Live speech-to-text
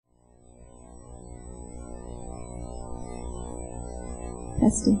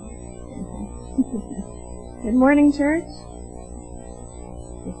Testing. Good morning, church.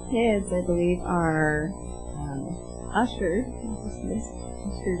 The kids, I believe, are ushered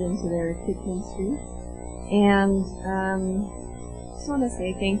into their kid ministry. And just want to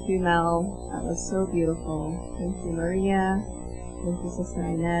say thank you, Mel. That was so beautiful. Thank you, Maria. Thank you, Sister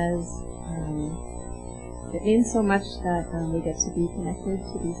Inez. It means so much that we get to be connected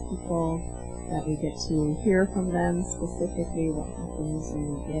to these people, that we get to hear from them specifically what happens when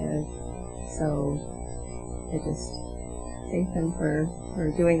we give. So I just thank them for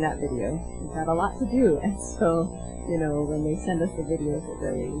doing that video. We've got a lot to do, and so, when they send us the videos, it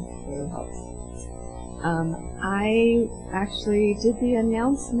really helps. I actually did the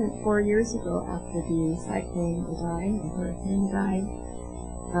announcement 4 years ago after the cyclone died, the hurricane died,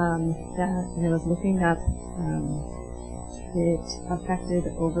 that I was looking up. It affected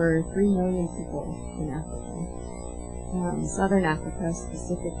over 3 million people in Africa. Southern Africa,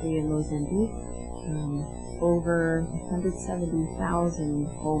 specifically in Mozambique, over 170,000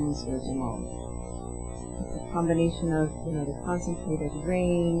 homes were demolished. It's a combination of, the concentrated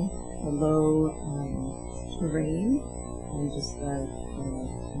rain, the low terrain, and just the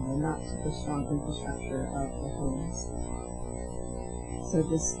not super strong infrastructure of the homes. So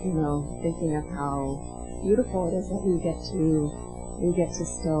just, thinking of how beautiful it is that we get to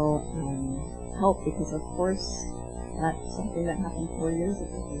still help, because of course that's something that happened 4 years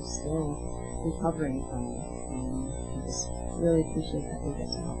ago. We're still recovering from it, and I just really appreciate that we get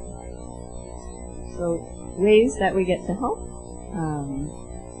to help. So ways that we get to help.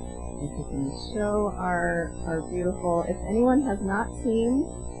 If we can show our beautiful. If anyone has not seen,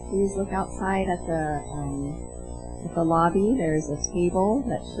 please look outside at the lobby. There's a table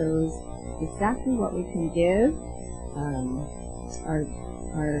that shows exactly what we can give.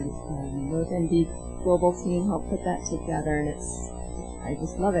 Our Mozambique global team helped put that together, and I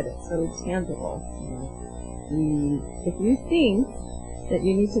just love it. It's so tangible. If you think that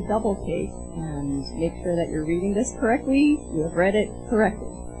you need to double take and make sure that you're reading this correctly, you have read it correctly.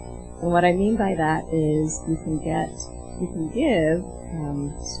 And what I mean by that is you can give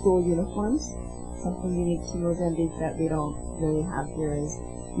school uniforms. Something unique to Mozambique that we don't really have here is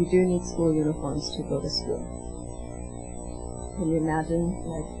you do need school uniforms to go to school. Can you imagine?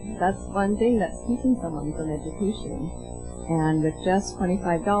 That's one thing that's keeping someone from education. And with just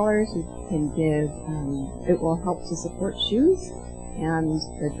 $25, you can give, it will help to support shoes and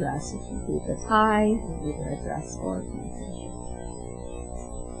the dress, which includes a tie, either a dress or a pants.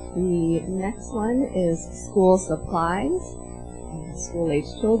 The next one is school supplies. School-age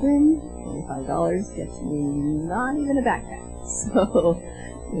children, $25 gets me not even a backpack. So,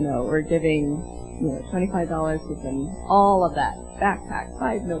 we're giving, $25 gives them all of that. Backpack,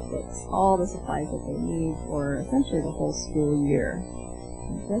 5 notebooks, all the supplies that they need for essentially the whole school year.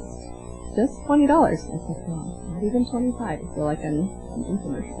 Just $20. I said, not even 25. I feel like I'm an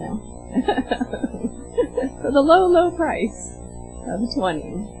infomercial now. For the low price of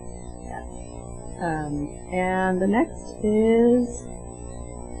 20. And the next is,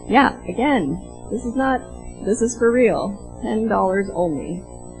 again, this is for real. $10 only.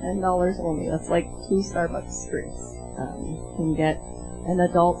 $10 only. That's like 2 Starbucks drinks. You can get an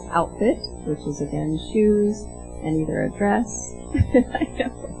adult's outfit, which is again shoes and either a dress. I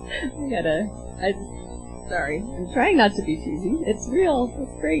know. Sorry. I'm trying not to be cheesy. It's real.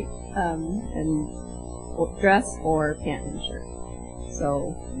 It's great. And dress or pant and shirt.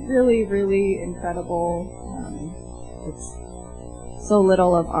 So really, really incredible. It's so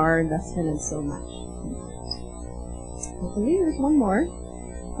little of our investment and so much. I believe there's one more.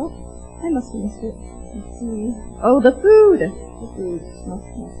 Oh, I must have missed it. Let's see. Oh, the food! The food.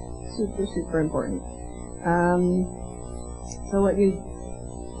 Super, super important. So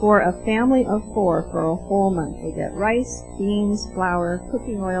for a family of 4 for a whole month, they get rice, beans, flour,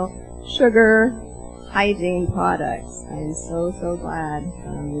 cooking oil, sugar, hygiene products. I'm so glad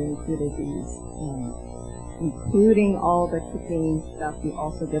we included these. Including all the cooking stuff, we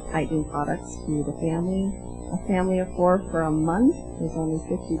also give hygiene products to the family. A family of 4 for a month is only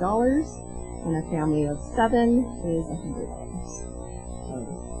 $50, and a family of 7 is $100. So,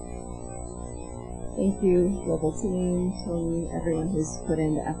 thank you, global team, Tony, everyone who's put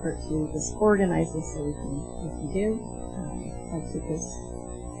in the effort to just organize this so we can give. I took this.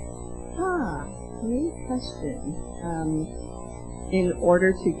 Great question. In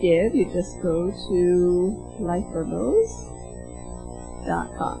order to give, you just go to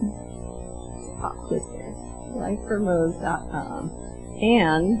lifeformose.com. Pop this there. Lifeformose.com.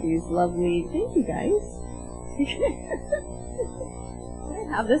 And these lovely, thank you guys. I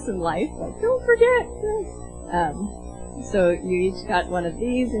have this in life, don't forget this. So you each got one of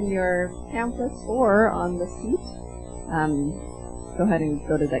these in your pamphlets or on the seat. Go ahead and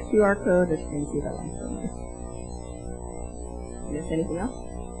go to that QR code, which brings you the link. Miss anything else?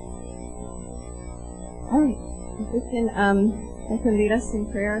 All right. If you can lead us in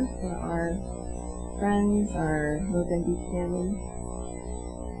prayer for our friends, our Mozambique family.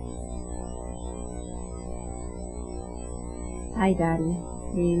 Hi, Daddy.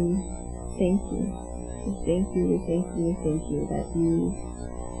 We thank you. We thank you that you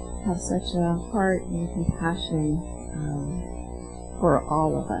have such a heart and compassion for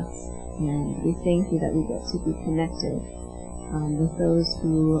all of us. And we thank you that we get to be connected with those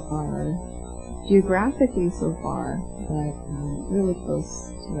who are geographically so far, but really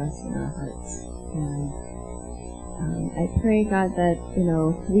close to us in our hearts. And I pray, God, that,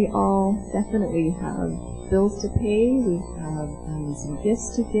 we all definitely have bills to pay, we have some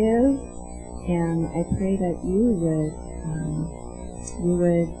gifts to give, and I pray that you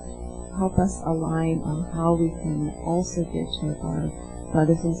would help us align on how we can also give to our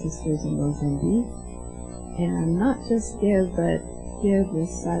brothers and sisters in Mozambique, and not just give, but give with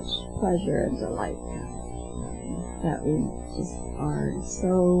such pleasure and delight, that we just are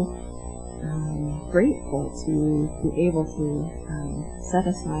so grateful to be able to set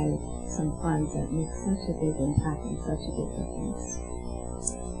aside some funds that make such a big impact and such a big difference.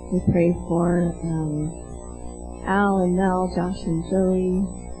 We pray for Al and Mel, Josh and Joey,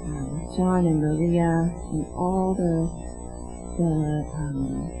 John and Maria, and all the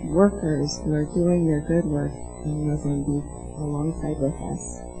workers who are doing your good work in Mozambique alongside with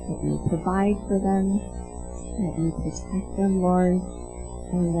us. That you provide for them, that you protect them, Lord,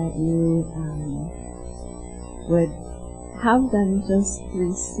 and that you would have them just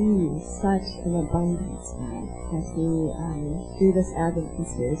receive such an abundance, God, as we do this Advent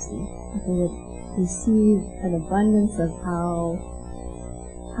conspiracy. That they would receive an abundance of how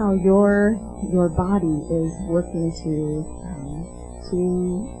your body is working to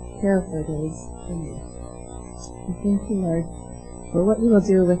care for those in need. We thank you, Lord, for what you will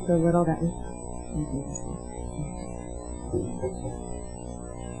do with the little that we have. In Jesus' name.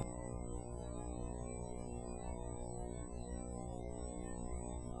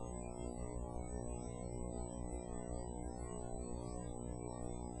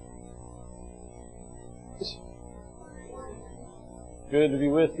 Good to be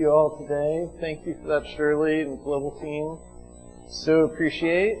with you all today. Thank you for that, Shirley and the global team. So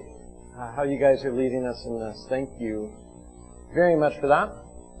appreciate how you guys are leading us in this. Thank you very much for that.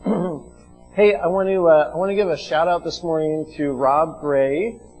 Hey, I want to give a shout out this morning to Rob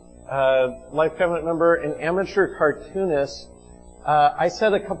Gray, Life Covenant member and amateur cartoonist. I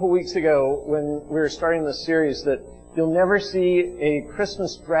said a couple weeks ago when we were starting this series that you'll never see a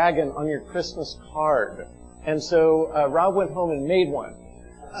Christmas dragon on your Christmas card. And so Rob went home and made one.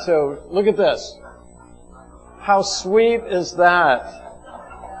 So look at this. How sweet is that?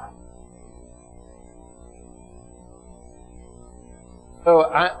 So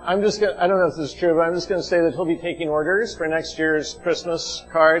I don't know if this is true, but I'm just going to say that he'll be taking orders for next year's Christmas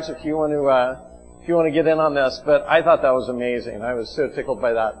cards if you want to get in on this. But I thought that was amazing. I was so tickled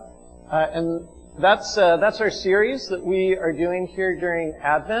by that. And that's our series that we are doing here during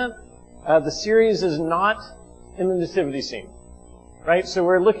Advent. The series is not in the Nativity Scene, right? So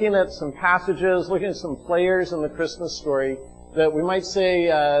we're looking at some passages, looking at some players in the Christmas story that we might say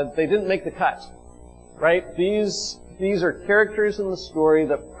they didn't make the cut, right? These are characters in the story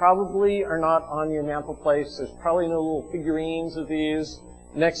that probably are not on your mantelpiece. There's probably no little figurines of these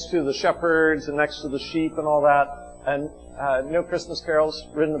next to the shepherds and next to the sheep and all that, and no Christmas carols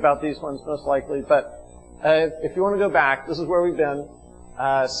written about these ones most likely. But if you want to go back, this is where we've been.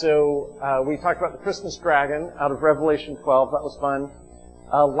 So we talked about the Christmas dragon out of Revelation 12. That was fun.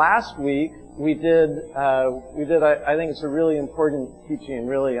 Last week we did. I think it's a really important teaching,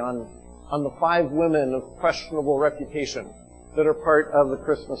 really, on the 5 women of questionable reputation that are part of the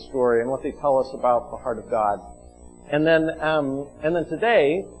Christmas story and what they tell us about the heart of God. And then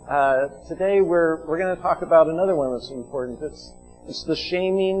today we're going to talk about another one that's important. It's the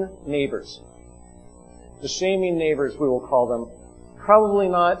shaming neighbors. The shaming neighbors, we will call them. Probably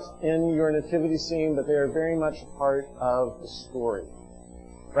not in your nativity scene, but they are very much a part of the story.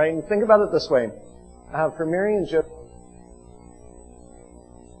 Right? And think about it this way. For Mary and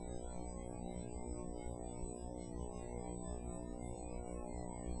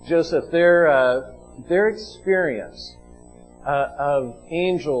Joseph, their experience of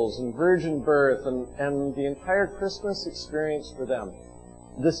angels and virgin birth and the entire Christmas experience for them,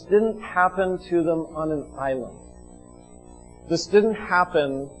 this didn't happen to them on an island. This didn't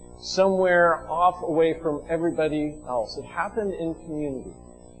happen somewhere off away from everybody else. It happened in community.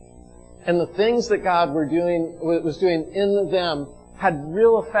 And the things that God was doing in them had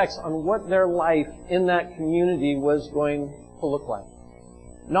real effects on what their life in that community was going to look like.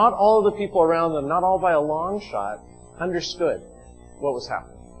 Not all of the people around them, not all by a long shot, understood what was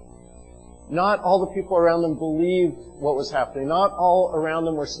happening. Not all the people around them believed what was happening. Not all around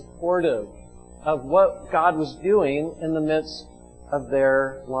them were supportive of what God was doing in the midst of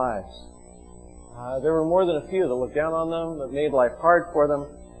their lives. There were more than a few that looked down on them, that made life hard for them.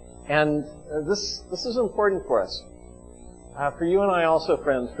 And this is important for us. For you and I also,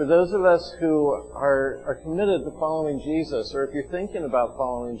 friends, for those of us who are committed to following Jesus, or if you're thinking about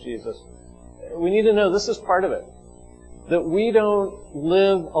following Jesus, we need to know this is part of it. That we don't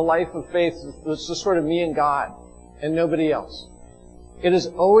live a life of faith that's just sort of me and God and nobody else. It is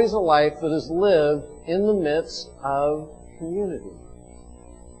always a life that is lived in the midst of community.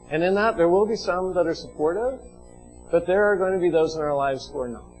 And in that, there will be some that are supportive, but there are going to be those in our lives who are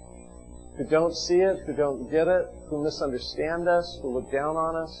not. Who don't see it, who don't get it, who misunderstand us, who look down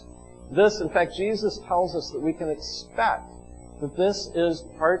on us. In fact, Jesus tells us that we can expect that this is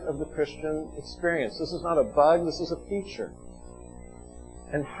part of the Christian experience. This is not a bug, this is a feature.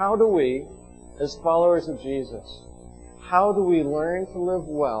 And how do we, as followers of Jesus, how do we learn to live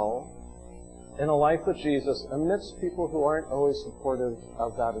well in a life with Jesus amidst people who aren't always supportive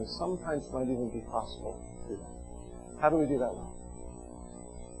of that and sometimes might even be hostile to that? How do we do that well?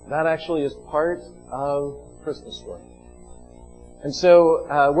 That actually is part of the Christmas story. And so,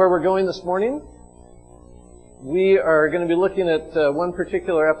 where we're going this morning, we are going to be looking at one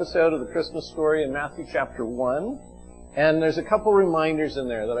particular episode of the Christmas story in Matthew chapter 1. And there's a couple reminders in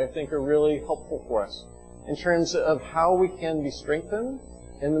there that I think are really helpful for us in terms of how we can be strengthened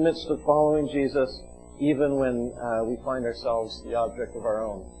in the midst of following Jesus, even when we find ourselves the object of our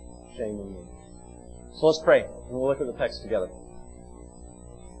own shame and need. So let's pray, and we'll look at the text together.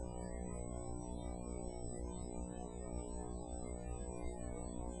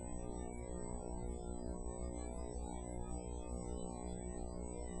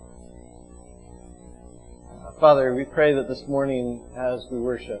 Father, we pray that this morning as we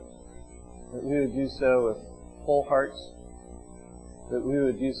worship, that we would do so with full hearts, that we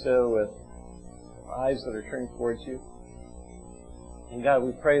would do so with eyes that are turned towards you. And God,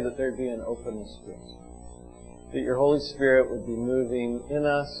 we pray that there be an openness to us, that your Holy Spirit would be moving in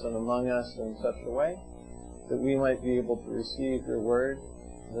us and among us in such a way that we might be able to receive your word,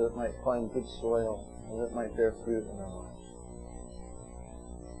 that it might find good soil, and that it might bear fruit in our lives.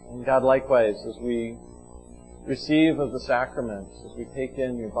 And God, likewise, as we receive of the sacraments, as we take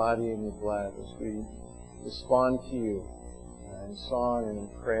in your body and your blood, as we respond to you in song and in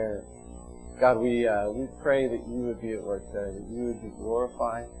prayer, God, we pray that you would be at work there, that you would be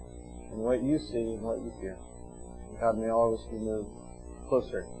glorified in what you see and what you hear. And God, may all of us be moved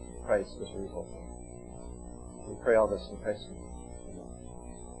closer to Christ as a result. We pray all this in Christ's name.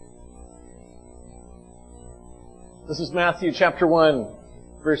 This is Matthew chapter 1,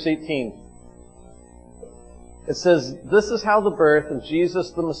 verse 18. It says, "This is how the birth of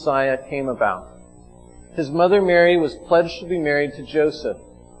Jesus the Messiah came about. His mother Mary was pledged to be married to Joseph,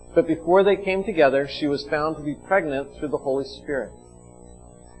 but before they came together, she was found to be pregnant through the Holy Spirit.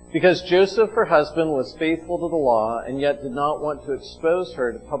 Because Joseph, her husband, was faithful to the law and yet did not want to expose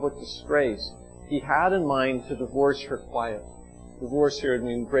her to public disgrace, he had in mind to divorce her quietly." Divorce here would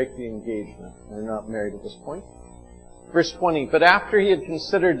mean break the engagement. They're not married at this point. Verse 20, "But after he had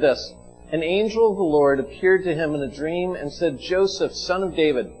considered this, an angel of the Lord appeared to him in a dream and said, 'Joseph, son of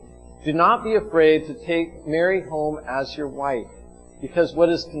David, do not be afraid to take Mary home as your wife, because what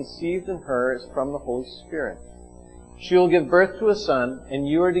is conceived in her is from the Holy Spirit. She will give birth to a son, and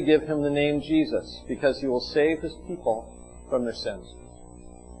you are to give him the name Jesus, because he will save his people from their sins.'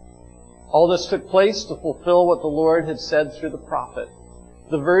 All this took place to fulfill what the Lord had said through the prophet.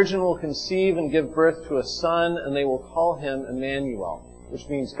 'The virgin will conceive and give birth to a son, and they will call him Emmanuel,' which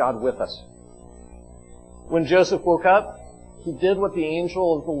means God with us. When Joseph woke up, he did what the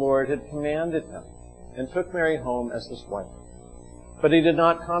angel of the Lord had commanded him and took Mary home as his wife. But he did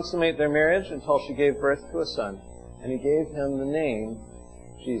not consummate their marriage until she gave birth to a son, and he gave him the name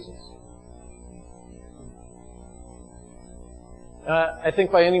Jesus." I think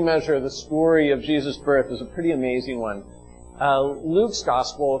by any measure, the story of Jesus' birth is a pretty amazing one. Luke's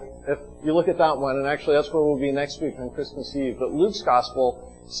Gospel, if you look at that one, and actually that's where we'll be next week on Christmas Eve, but Luke's Gospel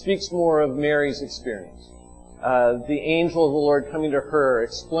speaks more of Mary's experience. The angel of the Lord coming to her,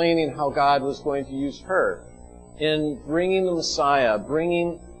 explaining how God was going to use her in bringing the Messiah,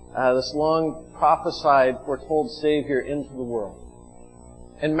 bringing this long prophesied, foretold Savior into the world.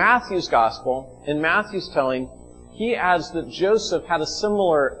 In Matthew's gospel, in Matthew's telling, he adds that Joseph had a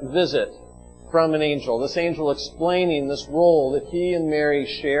similar visit from an angel, this angel explaining this role that he and Mary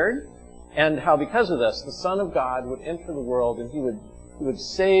shared, and how because of this, the Son of God would enter the world and he would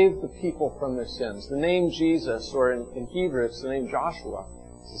save the people from their sins. The name Jesus, or in Hebrew it's the name Joshua,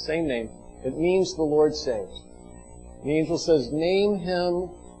 it's the same name. It means the Lord saves. The angel says, name him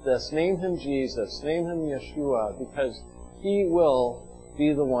this, name him Jesus, name him Yeshua, because he will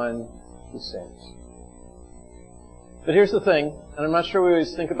be the one who saves. But here's the thing, and I'm not sure we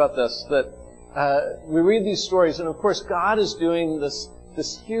always think about this, that we read these stories, and of course God is doing this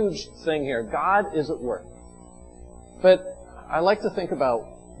huge thing here. God is at work. But I like to think about,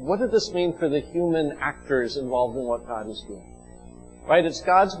 what did this mean for the human actors involved in what God is doing? Right? It's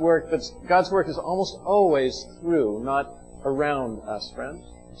God's work, but God's work is almost always through, not around us, friends.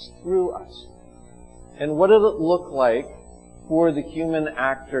 It's through us. And what did it look like for the human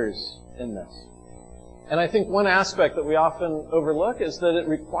actors in this? And I think one aspect that we often overlook is that it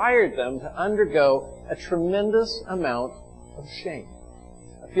required them to undergo a tremendous amount of shame.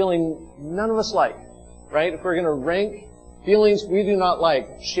 A feeling none of us like, right? If we're going to rank feelings we do not like,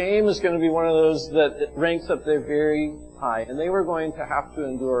 shame is going to be one of those that it ranks up there very high. And they were going to have to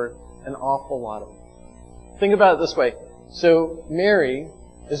endure an awful lot of it. Think about it this way. So Mary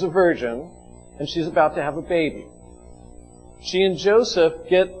is a virgin, and she's about to have a baby. She and Joseph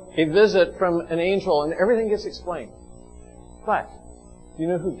get a visit from an angel, and everything gets explained. But, do you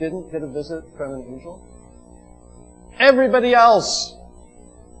know who didn't get a visit from an angel? Everybody else.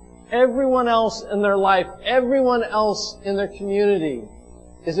 Everyone else in their life, everyone else in their community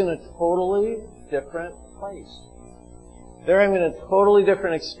is in a totally different place. They're having a totally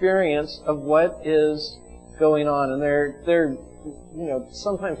different experience of what is going on. And they're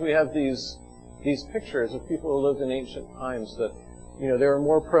sometimes we have these pictures of people who lived in ancient times that, they were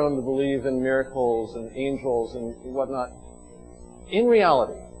more prone to believe in miracles and angels and whatnot. In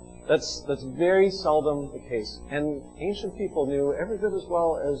reality, that's very seldom the case. And ancient people knew every bit as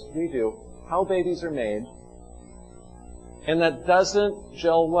well as we do how babies are made. And that doesn't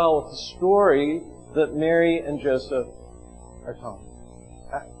gel well with the story that Mary and Joseph are telling.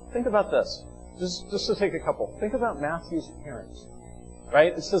 Think about this. Just to take a couple. Think about Matthew's parents.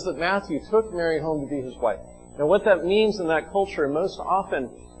 Right? It says that Matthew took Mary home to be his wife. Now what that means in that culture, most often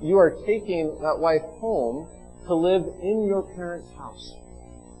you are taking that wife home to live in your parents' house.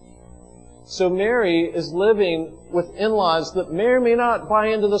 So Mary is living with in-laws that may or may not buy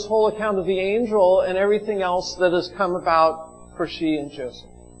into this whole account of the angel and everything else that has come about for she and Joseph.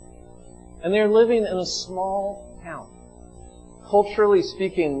 And they're living in a small town. Culturally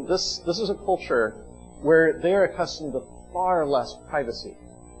speaking, this is a culture where they're accustomed to far less privacy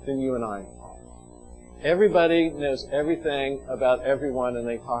than you and I are. Everybody knows everything about everyone, and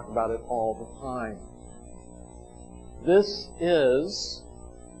they talk about it all the time. This is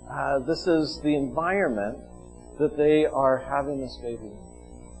the environment that they are having this baby in.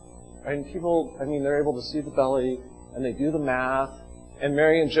 Right? And people, they're able to see the belly, and they do the math, and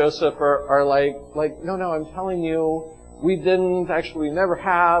Mary and Joseph are like, no, I'm telling you, we didn't, actually we never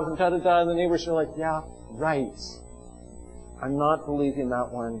have, and da-da-da, and the neighbors are like, yeah, right. I'm not believing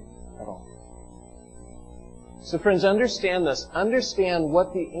that one at all. So friends, understand this. Understand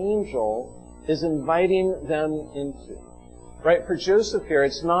what the angel is inviting them into. Right? For Joseph here,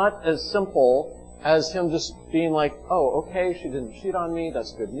 it's not as simple as him just being like, oh, okay, she didn't cheat on me.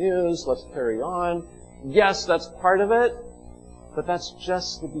 That's good news. Let's carry on. Yes, that's part of it, but that's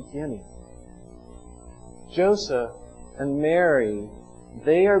just the beginning. Joseph and Mary,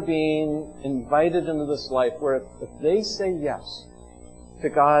 they are being invited into this life where if they say yes to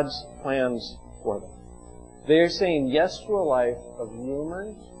God's plans for them, they are saying yes to a life of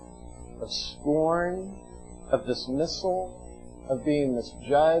rumors, of scorn, of dismissal, of being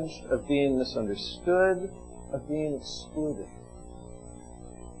misjudged, of being misunderstood, of being excluded.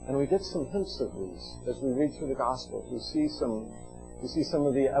 And we get some hints of these as we read through the Gospels. We see some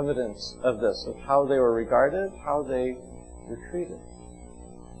of the evidence of this, of how they were regarded, how they were treated.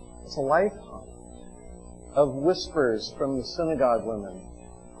 It's a lifetime of whispers from the synagogue women,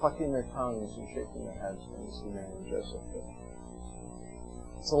 plucking their tongues and shaking their heads when they see Mary and Joseph.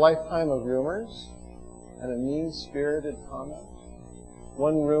 It's a lifetime of rumors and a mean-spirited comment.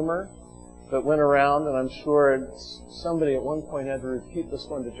 One rumor that went around, and I'm sure somebody at one point had to repeat this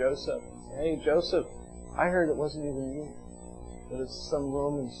one to Joseph. Hey, Joseph, I heard it wasn't even you, that it's some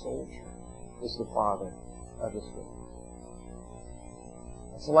Roman soldier is the father of this baby.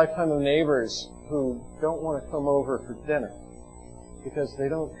 It's a lifetime of neighbors who don't want to come over for dinner because they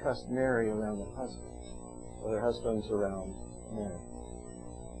don't trust Mary around their husbands, or their husbands around Mary.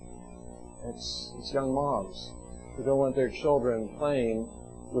 It's young moms who don't want their children playing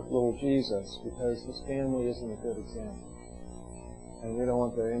with little Jesus because his family isn't a good example. And we don't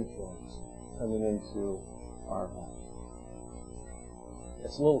want their influence coming into our home.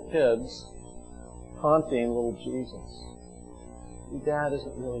 It's little kids taunting little Jesus. Your dad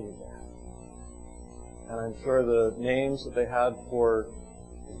isn't really your dad. And I'm sure the names that they had for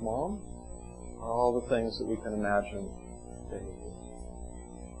his mom are all the things that we can imagine they would do.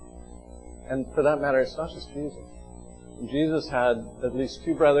 And for that matter, it's not just Jesus. Jesus had at least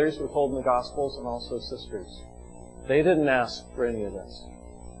 2 brothers we're told in the Gospels and also sisters. They didn't ask for any of this.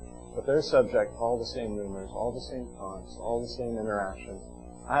 But they're subject to all the same rumors, all the same taunts, all the same interactions.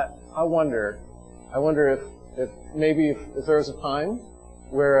 I wonder if maybe if there was a time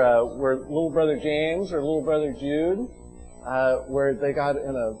where little brother James or little brother Jude, where they got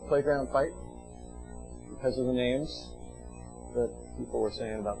in a playground fight because of the names that people were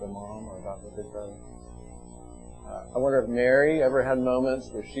saying about their mom or about their big brother. I wonder if Mary ever had moments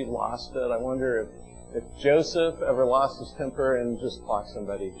where she lost it. I wonder if Joseph ever lost his temper and just clocked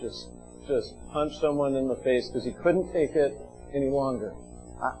somebody, just punched someone in the face because he couldn't take it any longer.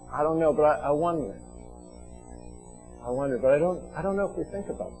 I don't know, but I wonder. But I don't know if we think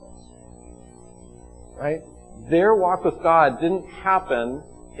about this. Right? Their walk with God didn't happen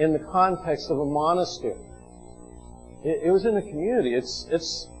in the context of a monastery. It was in a community. It's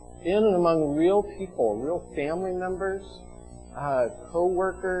in and among real people, real family members,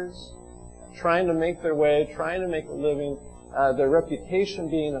 co-workers, trying to make their way, trying to make a living, their reputation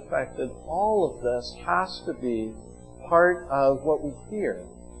being affected. All of this has to be part of what we hear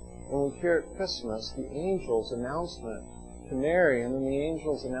when we hear at Christmas the angel's announcement to Mary and then the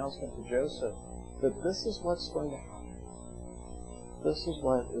angel's announcement to Joseph that this is what's going to happen. This is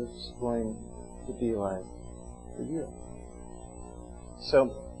what it's going to be like for you.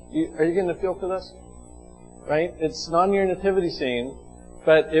 So, are you getting a feel for this? Right? It's not in your nativity scene,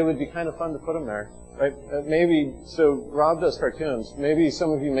 but it would be kind of fun to put them there. Right? Maybe, so Rob does cartoons. Maybe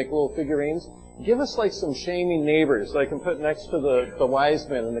some of you make little figurines. Give us like some shaming neighbors that I can put next to the wise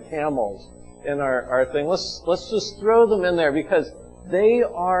men and the camels in our thing. Let's just throw them in there because they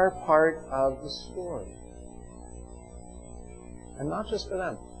are part of the story. And not just for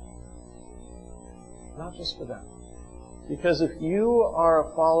them. Not just for them. Because if you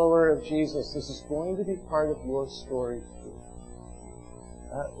are a follower of Jesus, this is going to be part of your story too.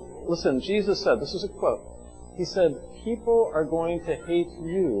 Listen, Jesus said, this is a quote, he said, people are going to hate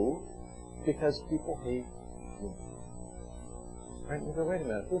you because people hate you. Right? You go, wait a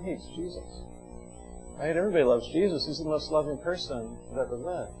minute, who hates Jesus? Right? Everybody loves Jesus. He's the most loving person that ever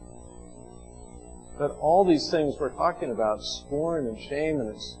lived. But all these things we're talking about, scorn and shame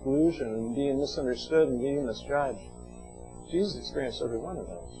and exclusion and being misunderstood and being misjudged, Jesus experienced every one of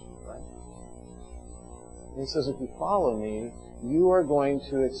those, right? He says, if you follow me, you are going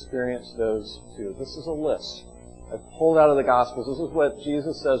to experience those too. This is a list I've pulled out of the Gospels. This is what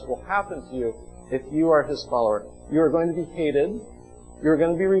Jesus says will happen to you if you are his follower. You are going to be hated. You're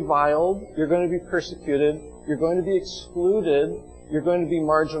going to be reviled. You're going to be persecuted. You're going to be excluded. You're going to be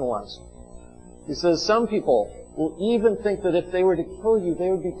marginalized. He says some people will even think that if they were to kill you, they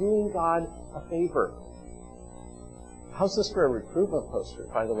would be doing God a favor. How's this for a recruitment poster,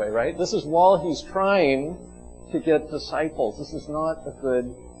 by the way, right? This is while he's trying to get disciples. This is not a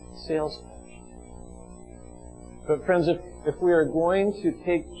good sales pitch. But friends, if we are going to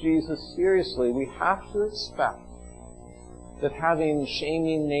take Jesus seriously, we have to expect that having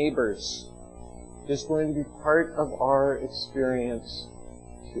shaming neighbors is going to be part of our experience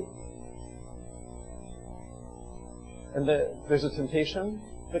too. And there's a temptation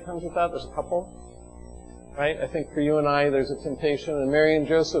that comes with that. There's a couple. Right? I think for you and I, there's a temptation, and Mary and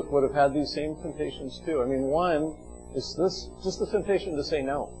Joseph would have had these same temptations too. I mean, one is this, just the temptation to say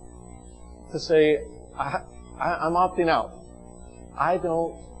no. To say, I'm opting out. I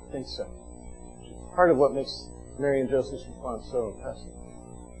don't think so. Part of what makes Mary and Joseph's response so impressive.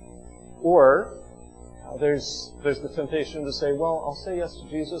 Or, there's the temptation to say, well, I'll say yes to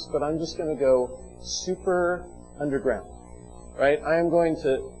Jesus, but I'm just going to go super underground. Right? I am going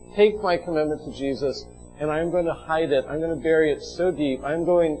to take my commitment to Jesus and I'm going to hide it. I'm going to bury it so deep. I'm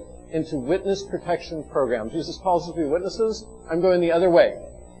going into witness protection program. Jesus calls us to be witnesses. I'm going the other way.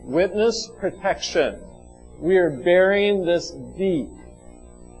 Witness protection. We are burying this deep.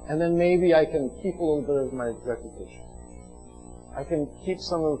 And then maybe I can keep a little bit of my reputation. I can keep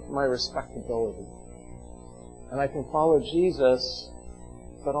some of my respectability. And I can follow Jesus,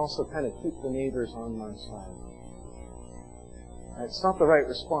 but also kind of keep the neighbors on my side. It's not the right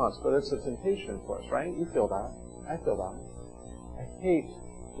response, but it's a temptation for us, right? You feel that. I feel that. I hate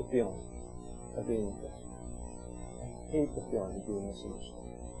the feeling of being misunderstood. I hate the feeling of being misunderstood.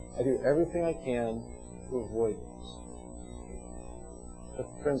 I do everything I can to avoid this. But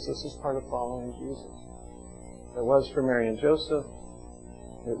friends, this is part of following Jesus. It was for Mary and Joseph.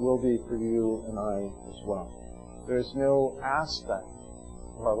 It will be for you and I as well. There is no aspect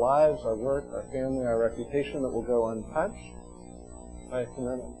of our lives, our work, our family, our reputation that will go untouched by a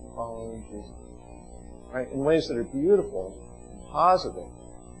commitment to following Jesus. Right? In ways that are beautiful, and positive,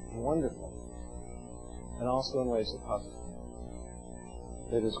 and wonderful, and also in ways that cause us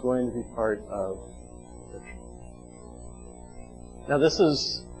pain. It is going to be part of Scripture. Now, this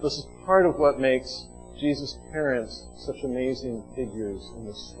is part of what makes Jesus' parents such amazing figures in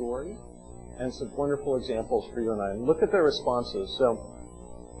the story, and some wonderful examples for you and I. Look at their responses. So,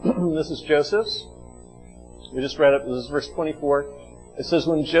 this is Joseph's. We just read it. This is verse 24. It says,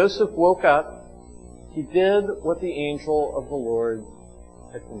 when Joseph woke up, he did what the angel of the Lord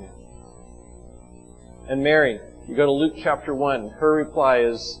had commanded. And Mary, you go to Luke chapter 1, her reply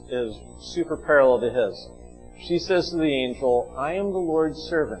is super parallel to his. She says to the angel, I am the Lord's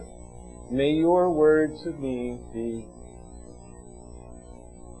servant. May your word to me be.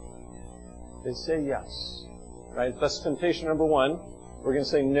 They say yes. Right? That's temptation number one. We're going to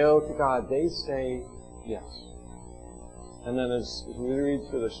say no to God. They say yes. And then as we read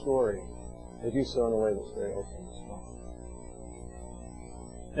through the story, they do so in a way that's very open as well.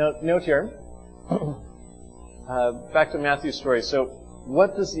 Now, note here, back to Matthew's story. So,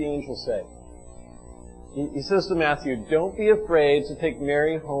 what does the angel say? He says to Matthew, don't be afraid to take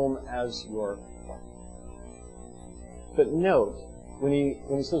Mary home as your wife. But note, when he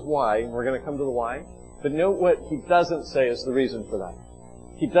says why, and we're going to come to the why, but note what he doesn't say is the reason for that.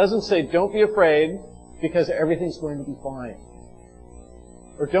 He doesn't say, don't be afraid because everything's going to be fine.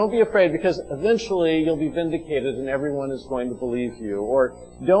 Or don't be afraid because eventually you'll be vindicated and everyone is going to believe you. Or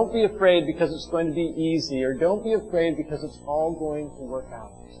don't be afraid because it's going to be easy. Or don't be afraid because it's all going to work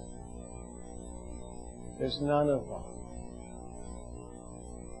out. There's none of them.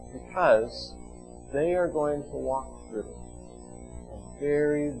 Because they are going to walk through a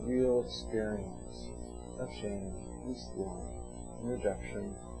very real experience of shame and scorn and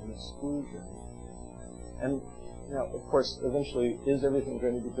rejection and exclusion. And, of course, eventually, is everything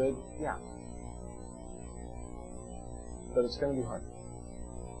going to be good? Yeah. But it's going to be hard.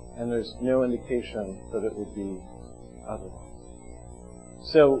 And there's no indication that it would be otherwise.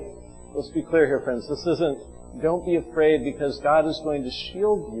 So, let's be clear here, friends. This isn't, don't be afraid because God is going to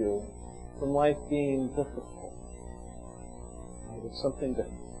shield you from life being difficult. It's something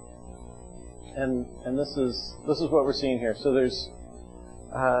different. And this is what we're seeing here. So there's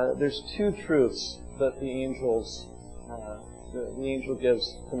two truths that the angel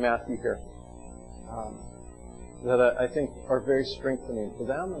gives to Matthew here that I think are very strengthening for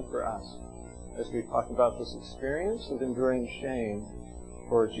them and for us as we talk about this experience of enduring shame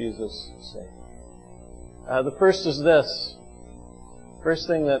for Jesus' sake. The first is this. First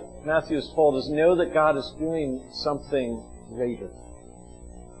thing that Matthew is told is know that God is doing something greater.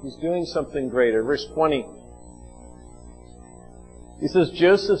 He's doing something greater. Verse 20. He says,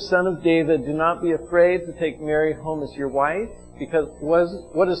 Joseph, son of David, do not be afraid to take Mary home as your wife, because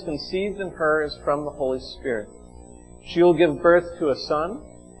what is conceived in her is from the Holy Spirit. She will give birth to a son,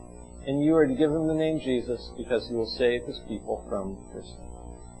 and you are to give him the name Jesus, because he will save his people from their sin.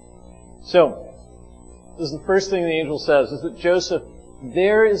 So, this is the first thing the angel says, is that Joseph,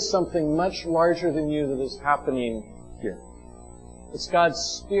 there is something much larger than you that is happening here. It's God's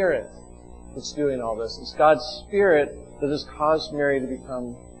Spirit that's doing all this. It's God's Spirit that has caused Mary to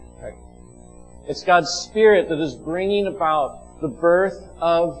become pregnant. It's God's Spirit that is bringing about the birth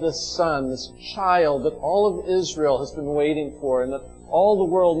of the Son, this child that all of Israel has been waiting for and that all the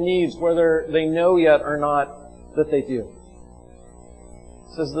world needs, whether they know yet or not, that they do.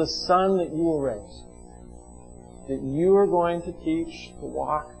 It says, the Son that you will raise, that you are going to teach to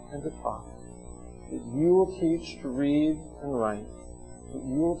walk and to talk, that you will teach to read and write, that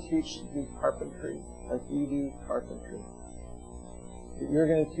you will teach to do carpentry like you do carpentry, that you're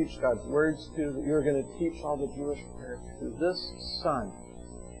going to teach God's words to, that you're going to teach all the Jewish prayers to. This Son,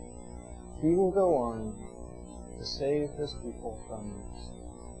 he will go on to save his people from their sin.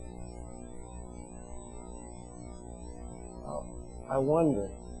 I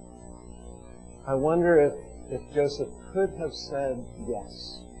wonder if Joseph could have said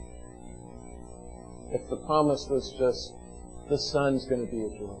yes, if the promise was just, the Son's going to be a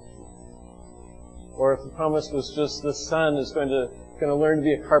joy to you. Or if the promise was just, the Son is going to learn to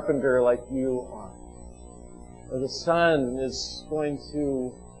be a carpenter like you are. Or the Son is going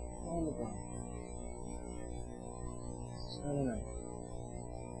to fill in the blank. Son and I.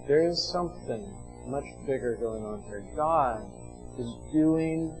 there is something much bigger going on here. God is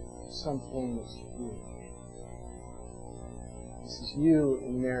doing something that's huge. This is you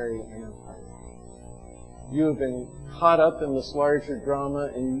and Mary and her heart. You have been caught up in this larger drama,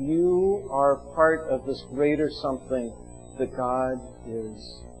 and you are part of this greater something that God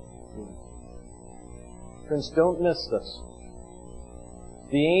is doing. Friends, don't miss this.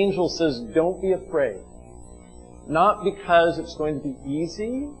 The angel says, don't be afraid. Not because it's going to be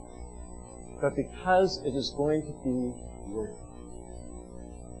easy, but because it is going to be worth it.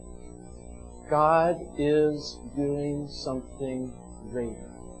 God is doing something greater.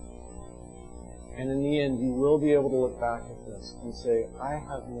 And in the end, you will be able to look back at this and say, I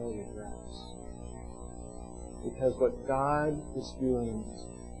have no regrets. Because what God is doing is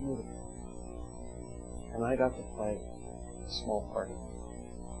beautiful. And I got to play a small part of it.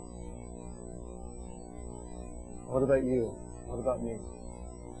 What about you? What about me?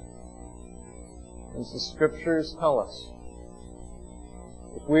 As the Scriptures tell us,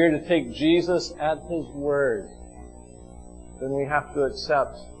 if we are to take Jesus at His word, then we have to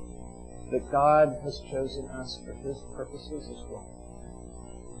accept that God has chosen us for His purposes as well.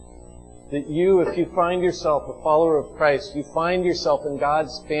 That you, if you find yourself a follower of Christ, you find yourself in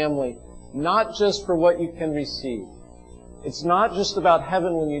God's family, not just for what you can receive. It's not just about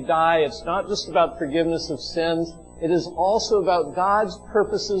heaven when you die. It's not just about forgiveness of sins. It is also about God's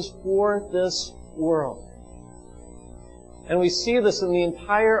purposes for this world. And we see this in the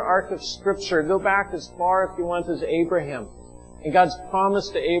entire arc of Scripture. Go back as far, if you want, as Abraham. And God's promise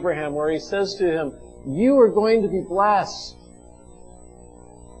to Abraham, where He says to him, you are going to be blessed.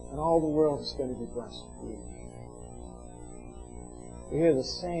 And all the world is going to be blessed through you. We hear the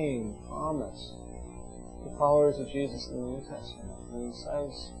same promise to followers of Jesus in the New Testament. And He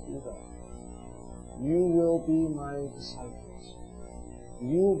says to them, you will be my disciples.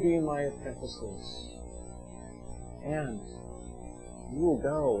 You will be my apprentices. And you will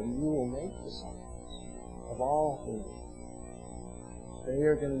go and you will make disciples of all who they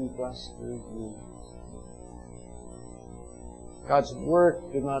are going to be blessed through you. God's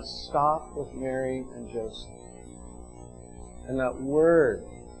work did not stop with Mary and Joseph. And that word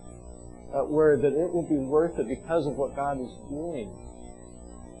that it will be worth it because of what God is doing,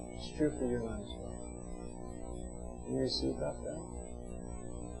 is true for you and I as well. Can you receive that then?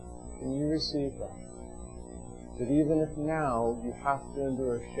 Can you receive that? That even if now you have to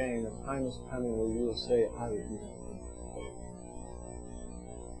endure shame, the time is coming where you will say, I will do that.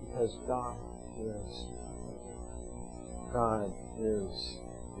 Because God is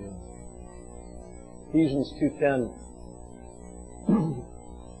good. Ephesians 2:10.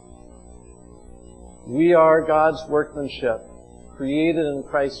 We are God's workmanship, created in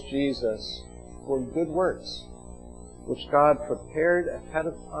Christ Jesus for good works, which God prepared ahead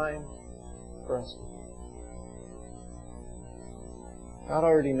of time for us to do. God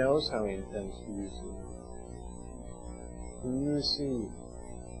already knows how He intends to use you. Can you receive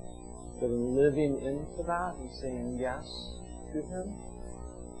that in living into that and saying yes to Him,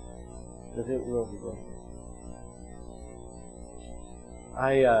 that it will be worth it?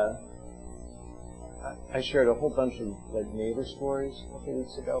 I shared a whole bunch of neighbor stories a couple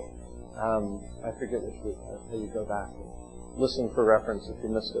weeks ago. I forget which week. I'll tell you, go back and listen for reference if you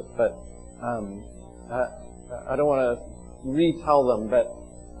missed it. But I don't want to retell them, but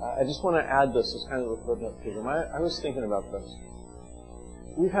I just want to add this as kind of a footnote to them. I was thinking about this.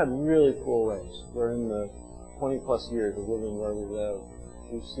 We've had really cool ways where in the 20 plus years of living where we live,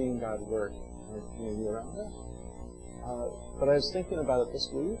 we've seen God work in the community around us. But I was thinking about it this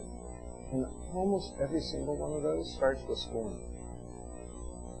week, and almost every single one of those starts with scorn.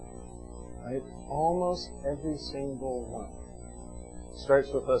 Right? Almost every single one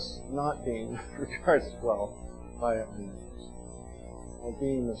starts with us not being regarded well by our neighbors, or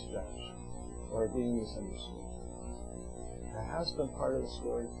being misjudged, or being misunderstood. That has been part of the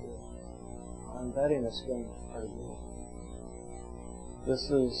story too. I'm betting it's been part of yours.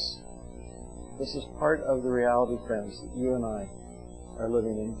 This is part of the reality, friends, that you and I are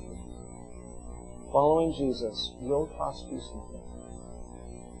living into. Following Jesus will cost you something.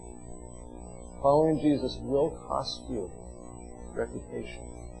 Following Jesus will cost you reputation.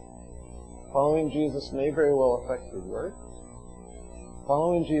 Following Jesus may very well affect your work.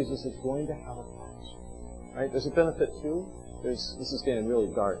 Following Jesus is going to have a cost. Right? There's a benefit too. This is getting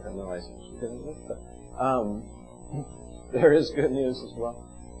really dark, I realize I should get into it, but there is good news as well.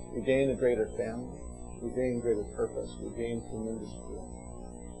 We gain a greater family. We gain greater purpose. We gain tremendous joy.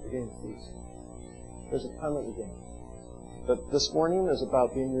 We gain peace. There's a ton that we gain. But this morning is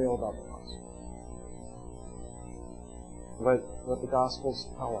about being real about the cost. what the Gospels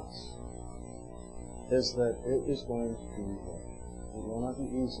tell us is that it is going to be good. It will not be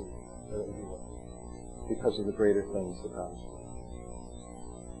easy, but it will be good because of the greater things that God is doing.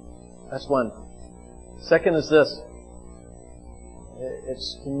 That's one. Second is this.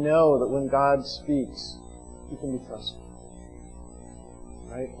 It's to know that when God speaks, He can be trusted.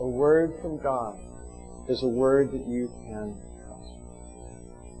 Right? A word from God is a word that you can trust.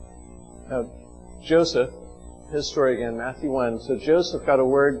 Now, Joseph, his story again, Matthew 1. So Joseph got a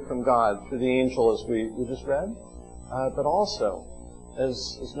word from God through the angel, as we just read, but also,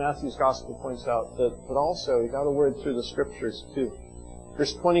 as Matthew's Gospel points out, that also he got a word through the Scriptures too.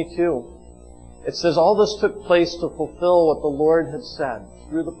 Verse 22, it says, all this took place to fulfill what the Lord had said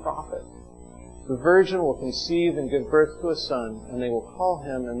through the prophet. The virgin will conceive and give birth to a son, and they will call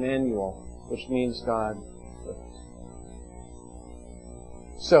him Emmanuel, which means God with us.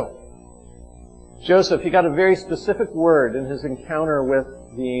 So, Joseph, he got a very specific word in his encounter with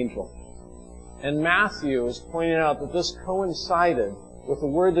the angel. And Matthew is pointing out that this coincided with a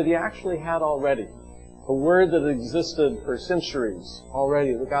word that he actually had already. A word that existed for centuries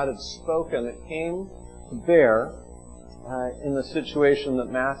already, that God had spoken, that came to bear in the situation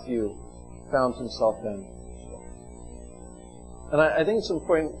that Matthew found himself in. And I think it's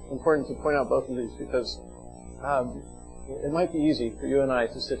important to point out both of these because it might be easy for you and I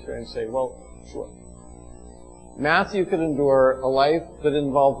to sit here and say, well, sure. Matthew could endure a life that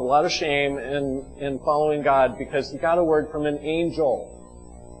involved a lot of shame in following God because he got a word from an angel.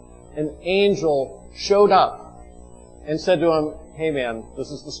 An angel showed up and said to him, hey man, this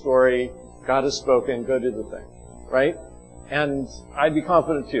is the story. God has spoken. Go do the thing. Right? And I'd be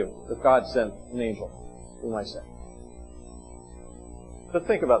confident too if God sent an angel whom I sent. But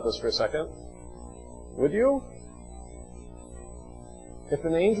think about this for a second. Would you? If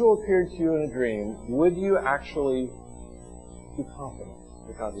an angel appeared to you in a dream, would you actually be confident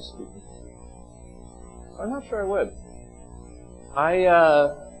that God was speaking to you? I'm not sure I would.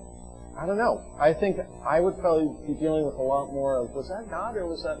 I don't know. I think I would probably be dealing with a lot more of, was that God or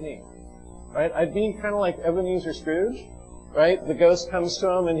was that me? Right? I'd be kind of like Ebenezer Scrooge. Right? The ghost comes to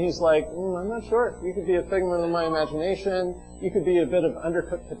him and he's like, I'm not sure. You could be a figment of my imagination. You could be a bit of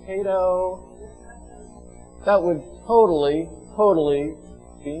undercooked potato. That would totally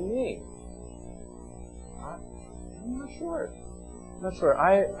be me. I'm not sure. I'm not sure.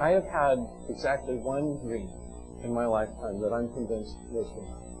 I have had exactly one dream in my lifetime that I'm convinced was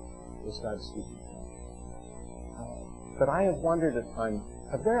God speaking to me. But I have wondered at times,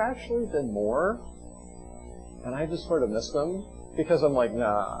 have there actually been more? And I just sort of miss them because I'm like,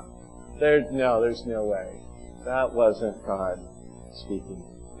 there's no way. That wasn't God speaking.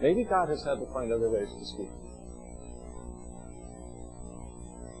 Maybe God has had to find other ways to speak.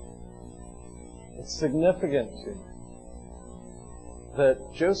 It's significant to me that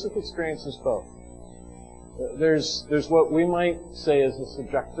Joseph experiences both. There's what we might say is a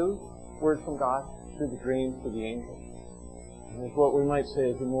subjective word from God through the dream, through the angel. And there's what we might say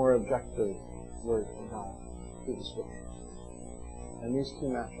is a more objective word from God through the Scriptures. And these two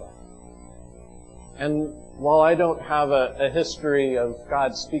match up. And while I don't have a history of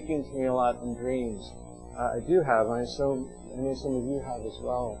God speaking to me a lot in dreams, I do have, and I know some of you have as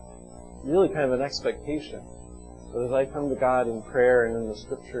well, really kind of an expectation that as I come to God in prayer and in the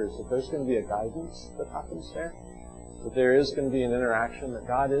Scriptures, that there's going to be a guidance that happens there, that there is going to be an interaction, that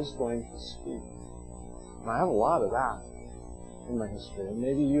God is going to speak. And I have a lot of that in my history, and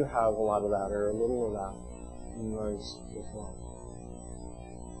maybe you have a lot of that or a little of that in yours as well.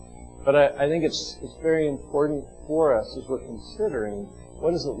 But I think it's very important for us as we're considering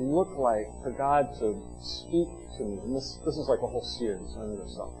what does it look like for God to speak to me. And this is like a whole series on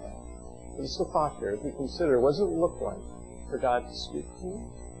itself. But it's the thought here, as we consider, what does it look like for God to speak to me?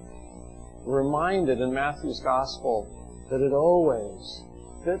 We're reminded in Matthew's Gospel that it always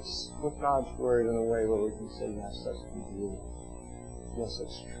fits with God's Word in a way where we can say, yes, that's true. Yes,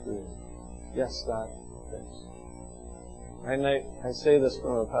 that's true. Yes, that fits. And I say this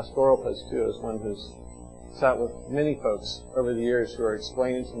from a pastoral place too, as one who's sat with many folks over the years who are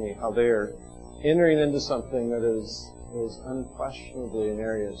explaining to me how they are entering into something that is unquestionably an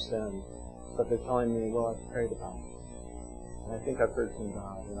area of sin, but they're telling me, well, I've prayed about it. And I think I've heard from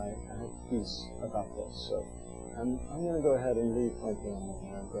God, and I have peace about this. So I'm going to go ahead and leave my family,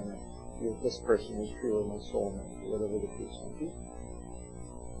 and I'm going to see if this person is true of my soul, whatever the case may be.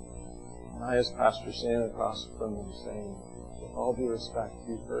 And I, as pastor, stand across from them saying, with all due respect,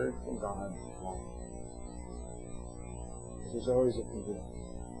 you've heard from God. There's always a congruence.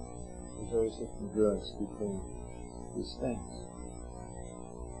 There's always a congruence between these things.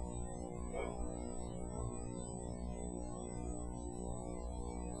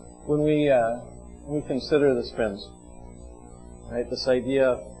 when we consider the spins, right, this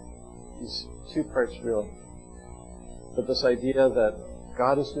idea, these two parts really, but this idea that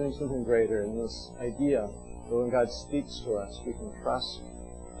God is doing something greater, and this idea that when God speaks to us, we can trust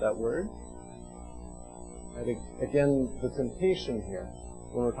that word. And again, the temptation here,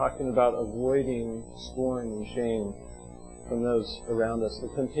 when we're talking about avoiding scorn and shame from those around us, the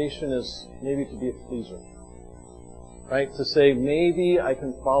temptation is maybe to be a pleaser. Right? To say, maybe I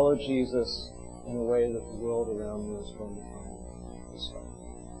can follow Jesus in a way that the world around me is going to find respect.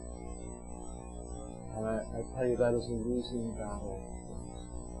 And I tell you, that is a losing battle.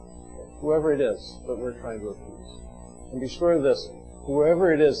 Whoever it is that we're trying to appease. And be sure of this,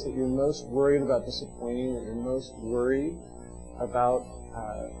 whoever it is that you're most worried about disappointing, that you're most worried about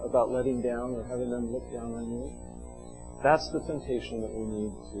letting down or having them look down on you, that's the temptation that we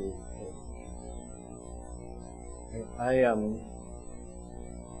need to take.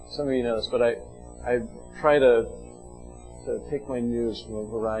 Some of you know this, but I try to take my news from a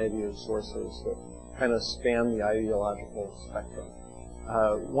variety of sources that kind of span the ideological spectrum.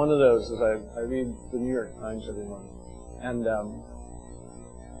 One of those is I read the New York Times every month. And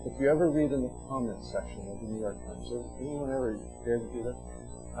if you ever read in the comments section of the New York Times, has anyone ever dared to do that?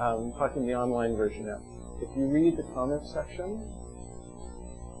 I'm talking the online version now. If you read the comments section,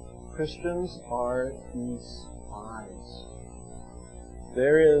 Christians are despised.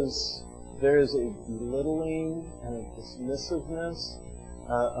 There is a belittling and a dismissiveness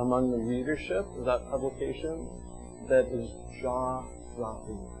among the readership of that publication that is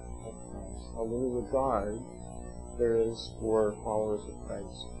jaw-dropping at times. How little regard there is for followers of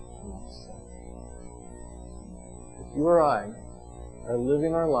Christ in that sense. If you or I are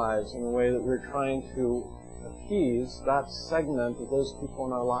living our lives in a way that we're trying to appease that segment of those people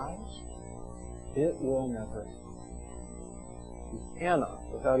in our lives, it will never. You cannot,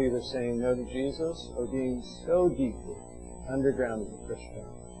 without either saying no to Jesus or being so deeply underground as a Christian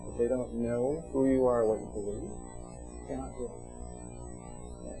that they don't know who you are or what you believe, you cannot do it.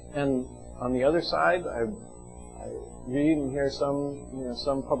 And on the other side, I read and hear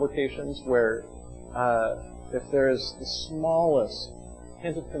some publications where if there is the smallest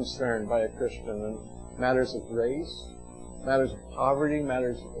hint of concern by a Christian in matters of race, matters of poverty,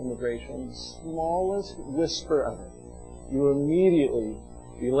 matters of immigration, the smallest whisper of it, you immediately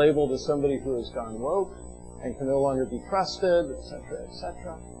be labeled as somebody who has gone woke and can no longer be trusted, etc.,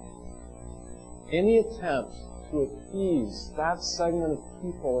 etc. Any attempt to appease that segment of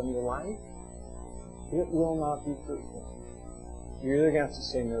people in your life, it will not be fruitful. You're either going to have to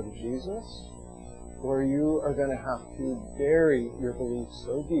say no to Jesus, or you are going to have to bury your beliefs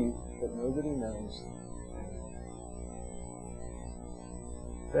so deep that nobody knows.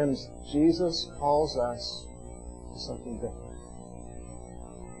 Friends, Jesus calls us to something different.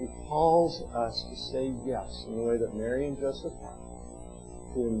 He calls us to say yes in the way that Mary and Joseph have,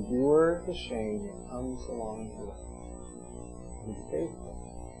 to endure the shame that comes along with it, and be faithful.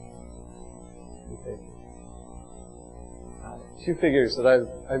 Be faithful. Two figures that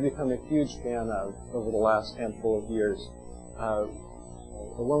I've become a huge fan of over the last handful of years. A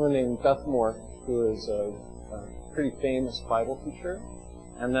woman named Beth Moore, who is a pretty famous Bible teacher,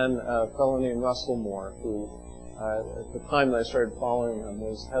 and then a fellow named Russell Moore, who at the time that I started following him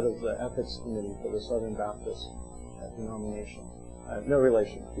was head of the ethics committee for the Southern Baptist denomination. No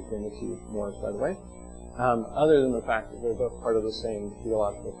relation between the two Moores, by the way, other than the fact that they're both part of the same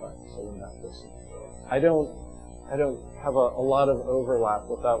theological party, Southern Baptist. I don't have a lot of overlap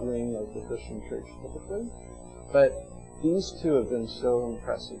with that wing of the Christian church typically, but these two have been so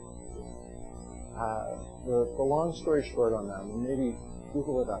impressive. The long story short on them, and maybe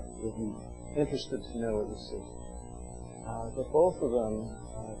Google it up if you're interested to know what you see. But both of them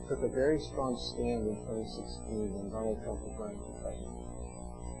took a very strong stand in 2016 when Donald Trump was running for president,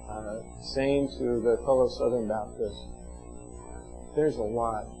 saying to their fellow Southern Baptists, there's a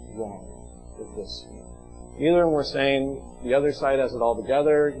lot wrong with this. Neither of them were saying the other side has it all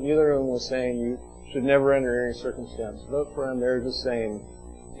together. Neither of them was saying you should never under any circumstance vote for him. They were just saying,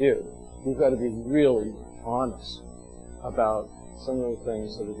 dude, we've got to be really honest about some of the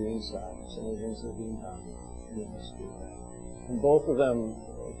things that are being said, some of the things that are being done in the history. And both of them,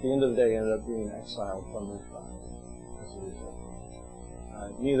 at the end of the day, ended up being exiled from their tribe as a result.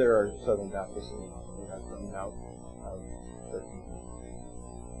 Neither are Southern Baptists anymore. They got thrown out of their community.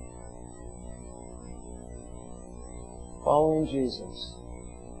 Following Jesus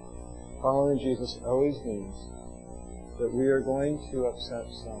always means that we are going to upset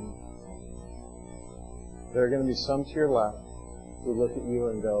some. There are going to be some to your left who look at you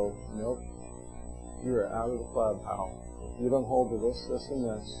and go, nope, you are out of the club, pal. If you don't hold to this, this, and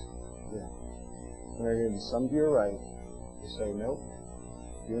this, here. And there are going to be some to your right who say, nope,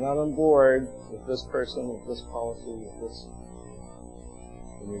 you're not on board with this person, with this policy, with this.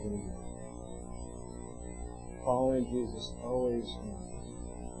 And you're going to be following Jesus always means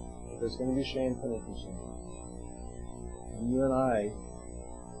that there's going to be shame coming from someone. And you and I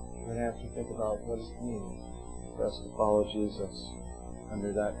are going to have to think about what it means for us to follow Jesus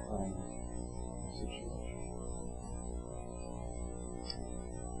under that kind of situation.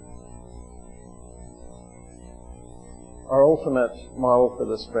 Our ultimate model for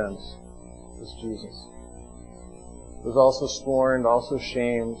this, friends, is Jesus. He was also scorned, also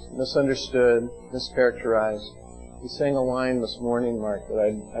shamed, misunderstood, mischaracterized. We sang a line this morning, Mark, that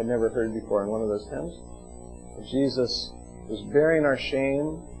I'd never heard before in one of those hymns. That Jesus was bearing our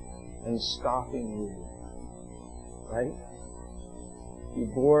shame and scoffing you. Right? He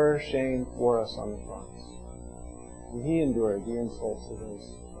bore shame for us on the cross. And He endured the insults of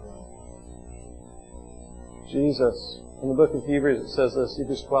those around. Jesus, in the book of Hebrews, it says this,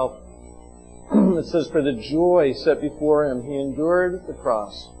 Hebrews 12, it says, for the joy set before Him, He endured the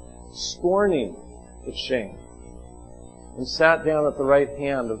cross, scorning its shame, and sat down at the right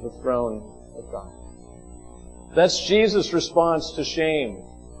hand of the throne of God. That's Jesus' response to shame,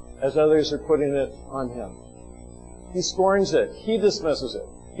 as others are putting it on Him. He scorns it. He dismisses it.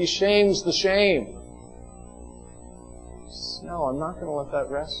 He shames the shame. No, I'm not going to let that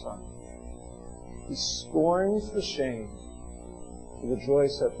rest on Him. He scorns the shame for the joy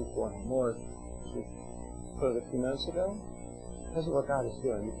set before Him. More, as we put it a few minutes ago, because of what God is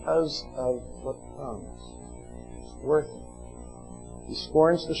doing, because of what comes. It's worth it. He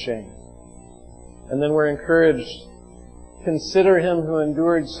scorns the shame. And then we're encouraged, consider Him who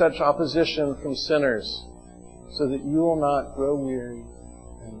endured such opposition from sinners, so that you will not grow weary.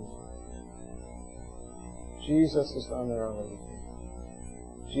 And Jesus has done it already.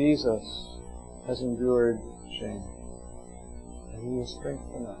 Jesus has endured shame. And He will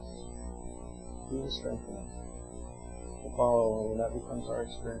strengthen us. He will strengthen us to follow when that becomes our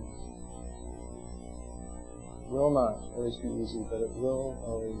experience. It will not always be easy, but it will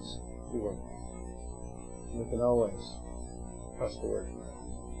always be worth it. We can always trust the Word.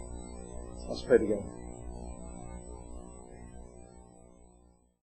 Let's pray together.